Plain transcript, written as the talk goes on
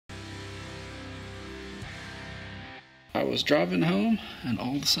I was driving home and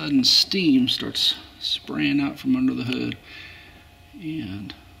all of a sudden steam starts spraying out from under the hood,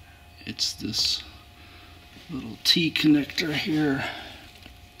 and it's this little T connector here.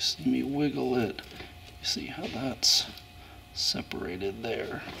 You see me wiggle it. You see how that's separated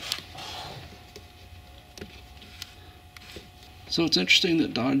there. So it's interesting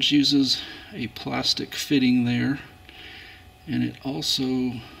that Dodge uses a plastic fitting there, and it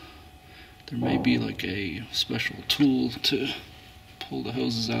also, there may be like a special tool to pull the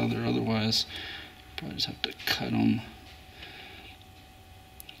hoses out of there, otherwise probably just have to cut them.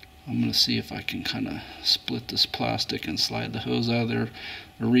 I'm going to see if I can kind of split this plastic and slide the hose out of there.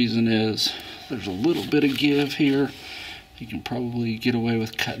 The reason is there's a little bit of give here. You can probably get away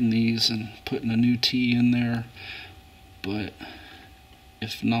with cutting these and putting a new T in there, but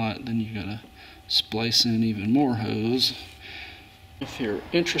if not, then you gotta splice in even more hose. If you're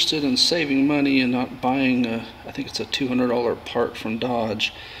interested in saving money and not buying I think it's a $200 part from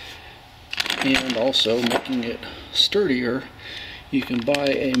Dodge, and also making it sturdier, you can buy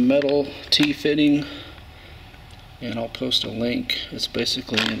a metal T-fitting, and I'll post a link. It's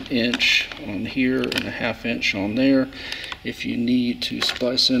basically an inch on here and a ½ inch on there. If you need to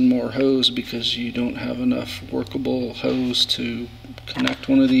splice in more hose because you don't have enough workable hose to connect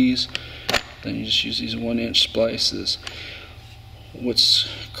one of these, then you just use these 1-inch splices. What's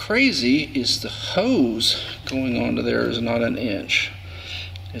crazy is the hose going onto there is not an inch.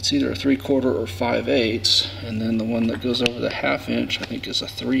 It's either a 3/4 or 5/8, and then the one that goes over the ½ inch I think is a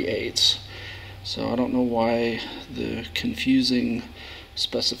 3/8. So I don't know why the confusing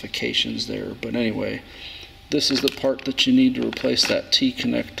specifications there, but anyway, this is the part that you need to replace that T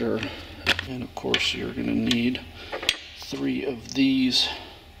connector, and of course you're going to need 3 of these,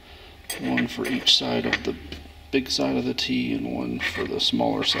 one for each side of the big side of the T and one for the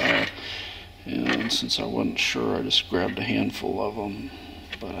smaller side. And since I wasn't sure, I just grabbed a handful of them,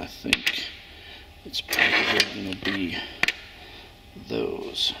 but I think it's probably going to be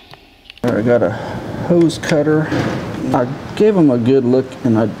those. I got a hose cutter. I gave them a good look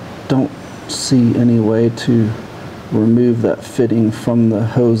and I don't see any way to remove that fitting from the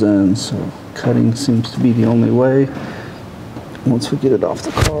hose end, so cutting seems to be the only way. Once we get it off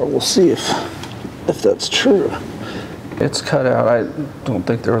the car, we'll see if that's true. It's cut out. I don't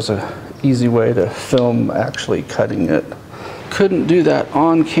think there was a easy way to film actually cutting it. Couldn't do that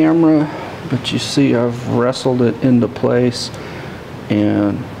on camera, but you see I've wrestled it into place,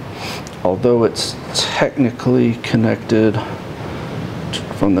 and although it's technically connected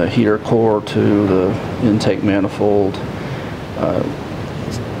from the heater core to the intake manifold,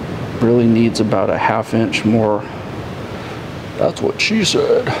 really needs about a ½ inch more. That's what she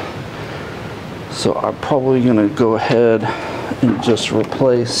said. So I'm probably going to go ahead and just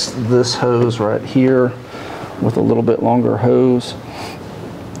replace this hose right here with a little bit longer hose,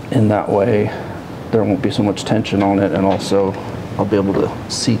 and that way there won't be so much tension on it, and also I'll be able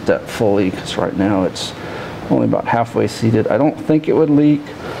to seat that fully, because right now it's only about halfway seated. I don't think it would leak,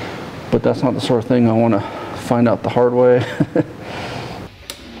 but that's not the sort of thing I want to find out the hard way.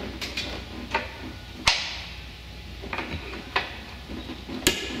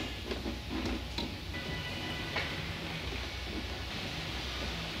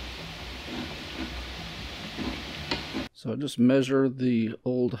 So I just measured the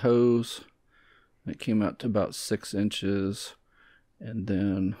old hose. It came out to about 6 inches. And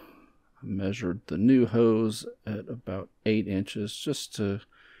then I measured the new hose at about 8 inches, just to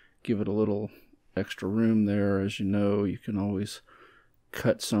give it a little extra room there. As you know, you can always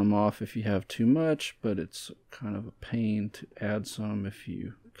cut some off if you have too much, but it's kind of a pain to add some if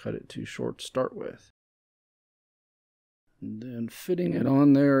you cut it too short to start with. And then fitting it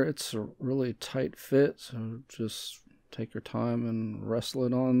on there, it's a really tight fit, so just take your time and wrestle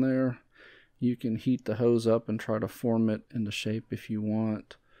it on there. You can heat the hose up and try to form it into shape if you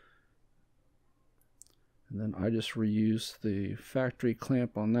want. And then I just reuse the factory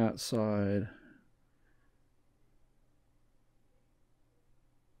clamp on that side,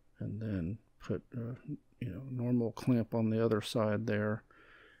 and then put normal clamp on the other side there.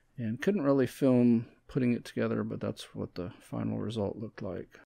 And couldn't really film putting it together, but that's what the final result looked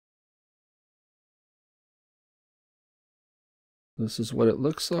like. This is what it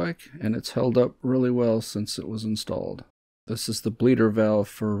looks like, and it's held up really well since it was installed. This is the bleeder valve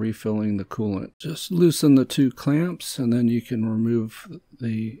for refilling the coolant. Just loosen the 2 clamps, and then you can remove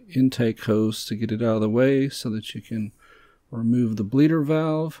the intake hose to get it out of the way so that you can remove the bleeder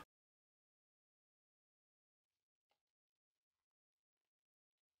valve.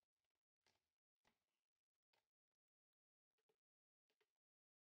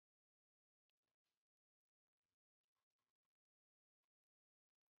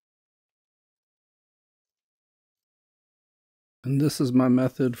 And this is my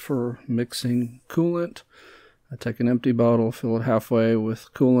method for mixing coolant. I take an empty bottle, fill it halfway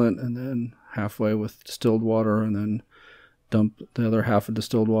with coolant, and then halfway with distilled water, and then dump the other half of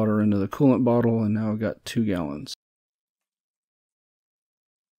distilled water into the coolant bottle, and now I've got 2 gallons.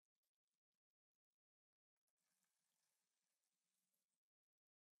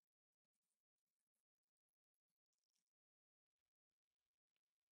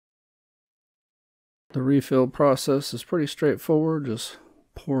 The refill process is pretty straightforward. Just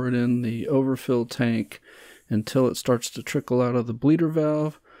pour it in the overfill tank until it starts to trickle out of the bleeder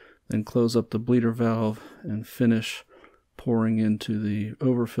valve, then close up the bleeder valve and finish pouring into the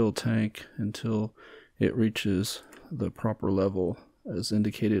overfill tank until it reaches the proper level as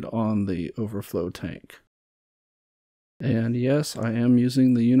indicated on the overflow tank. And yes, I am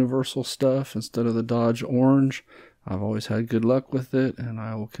using the Universal stuff instead of the Dodge Orange. I've always had good luck with it, and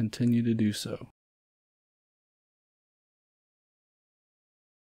I will continue to do so.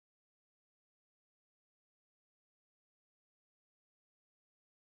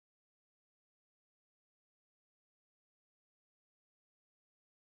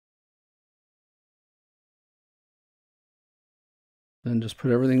 Then just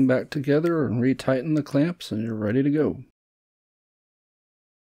put everything back together and retighten the clamps and you're ready to go.